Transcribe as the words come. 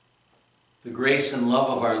The grace and love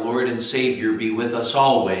of our Lord and Savior be with us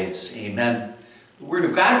always. Amen. The Word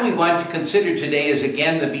of God we want to consider today is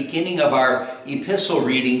again the beginning of our epistle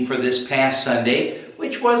reading for this past Sunday,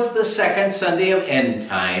 which was the second Sunday of End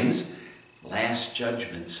Times, Last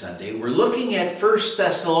Judgment Sunday. We're looking at 1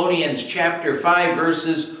 Thessalonians chapter 5,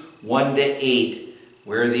 verses 1 to 8,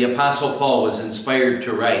 where the Apostle Paul was inspired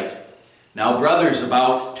to write, "Now, brothers,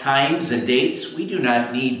 about times and dates we do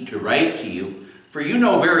not need to write to you, for you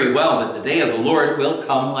know very well that the day of the Lord will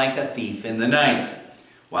come like a thief in the night.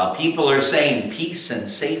 While people are saying peace and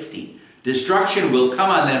safety, destruction will come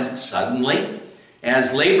on them suddenly,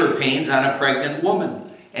 as labor pains on a pregnant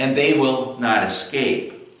woman, and they will not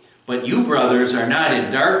escape. But you, brothers, are not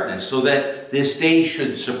in darkness, so that this day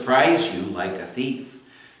should surprise you like a thief.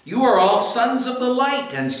 You are all sons of the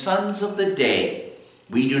light and sons of the day.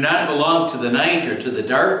 We do not belong to the night or to the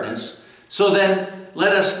darkness. So then,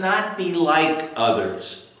 let us not be like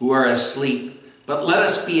others who are asleep, but let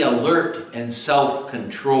us be alert and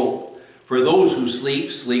self-controlled. For those who sleep,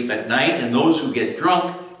 sleep at night, and those who get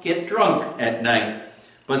drunk at night.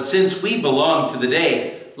 But since we belong to the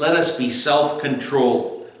day, let us be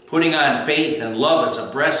self-controlled, putting on faith and love as a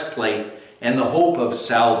breastplate, and the hope of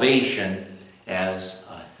salvation as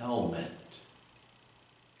a helmet."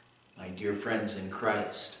 My dear friends in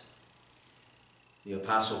Christ, the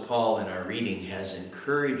Apostle Paul in our reading has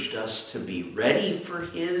encouraged us to be ready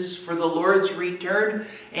for the Lord's return,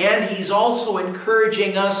 and he's also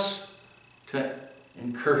encouraging us to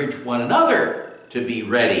encourage one another to be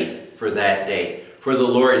ready for that day, for the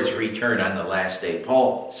Lord's return on the last day.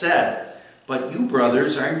 Paul said, "But you,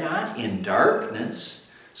 brothers, are not in darkness,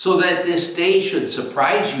 so that this day should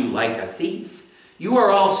surprise you like a thief. You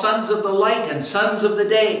are all sons of the light and sons of the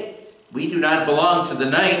day. We do not belong to the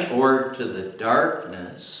night or to the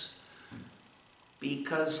darkness."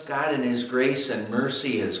 Because God in His grace and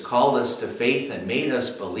mercy has called us to faith and made us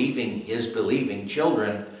His believing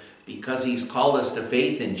children, because He's called us to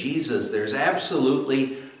faith in Jesus, there's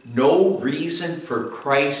absolutely no reason for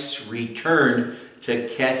Christ's return to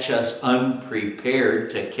catch us unprepared,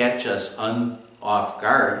 to catch us off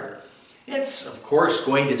guard. It's, of course,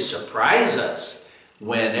 going to surprise us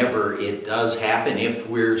whenever it does happen, if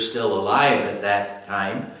we're still alive at that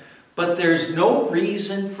time. But there's no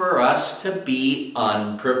reason for us to be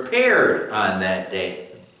unprepared on that day.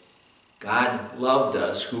 God loved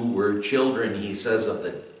us who were children, he says, of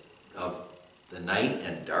the night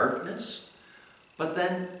and darkness. But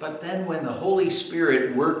then when the Holy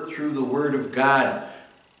Spirit worked through the Word of God,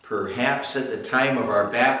 perhaps at the time of our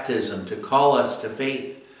baptism, to call us to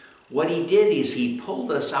faith, what he did is he pulled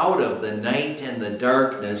us out of the night and the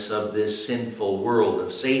darkness of this sinful world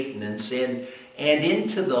of Satan and sin and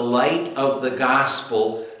into the light of the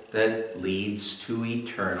gospel that leads to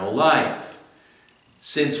eternal life.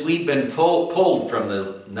 Since we've been pulled from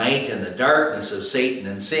the night and the darkness of Satan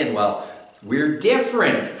and sin, well, we're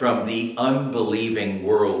different from the unbelieving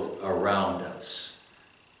world around us.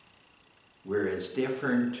 We're as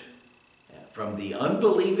different from the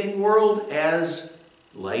unbelieving world as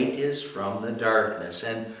light is from the darkness,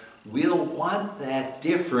 and we'll want that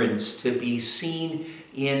difference to be seen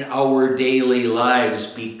in our daily lives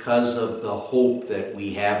because of the hope that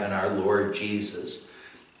we have in our Lord Jesus.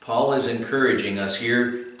 Paul is encouraging us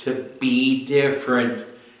here to be different,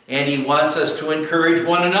 and he wants us to encourage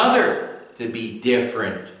one another to be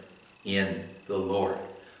different in the Lord.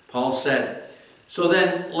 Paul said, "So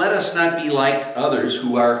then let us not be like others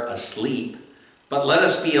who are asleep, but let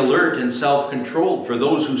us be alert and self-controlled. For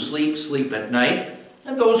those who sleep, sleep at night,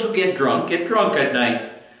 and those who get drunk at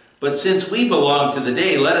night. But since we belong to the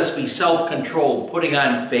day, let us be self-controlled, putting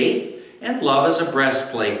on faith and love as a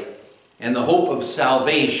breastplate, and the hope of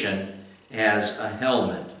salvation as a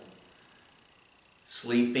helmet."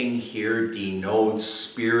 Sleeping here denotes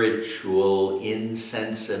spiritual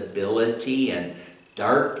insensibility, and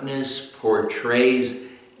darkness portrays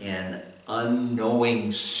an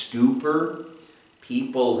unknowing stupor.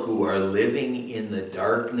 People who are living in the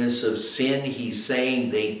darkness of sin, he's saying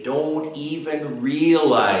they don't even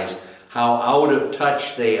realize how out of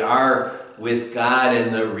touch they are with God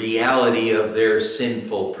and the reality of their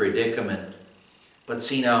sinful predicament. But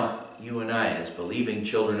see now, you and I, as believing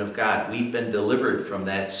children of God, we've been delivered from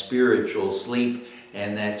that spiritual sleep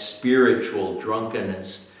and that spiritual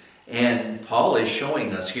drunkenness. And Paul is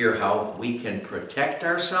showing us here how we can protect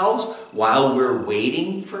ourselves while we're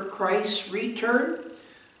waiting for Christ's return.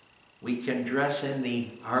 We can dress in the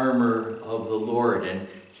armor of the Lord. And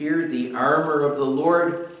here, the armor of the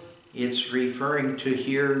Lord, it's referring to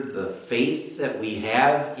here the faith that we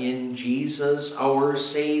have in Jesus, our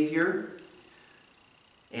Savior.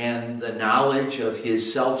 and the knowledge of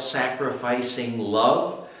his self-sacrificing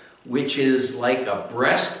love, which is like a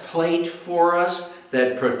breastplate for us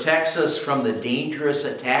that protects us from the dangerous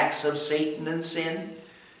attacks of Satan and sin.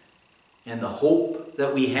 And the hope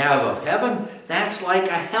that we have of heaven, that's like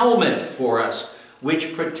a helmet for us,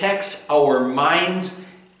 which protects our minds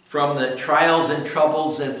from the trials and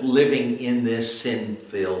troubles of living in this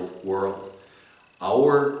sin-filled world.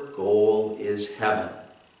 Our goal is heaven.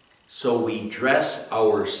 So we dress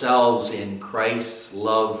ourselves in Christ's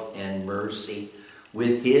love and mercy,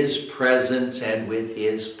 with his presence and with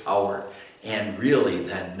his power. And really,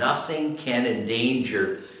 then nothing can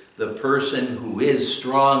endanger the person who is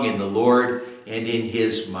strong in the Lord and in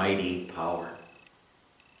his mighty power.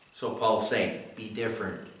 So Paul's saying, be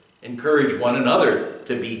different. Encourage one another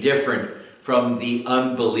to be different from the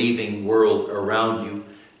unbelieving world around you.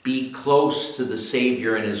 Be close to the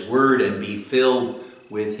Savior and his word, and be filled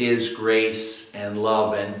with his grace and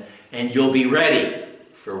love, and you'll be ready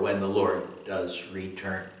for when the Lord does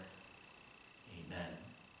return. Amen.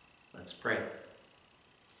 Let's pray.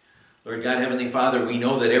 Lord God, Heavenly Father, we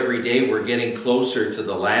know that every day we're getting closer to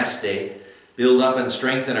the last day. Build up and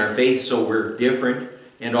strengthen our faith so we're different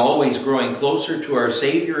and always growing closer to our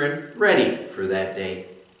Savior and ready for that day.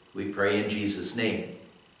 We pray in Jesus' name.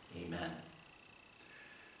 Amen.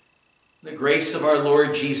 The grace of our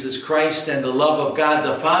Lord Jesus Christ and the love of God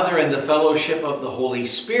the Father and the fellowship of the Holy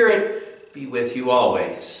Spirit be with you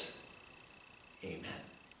always.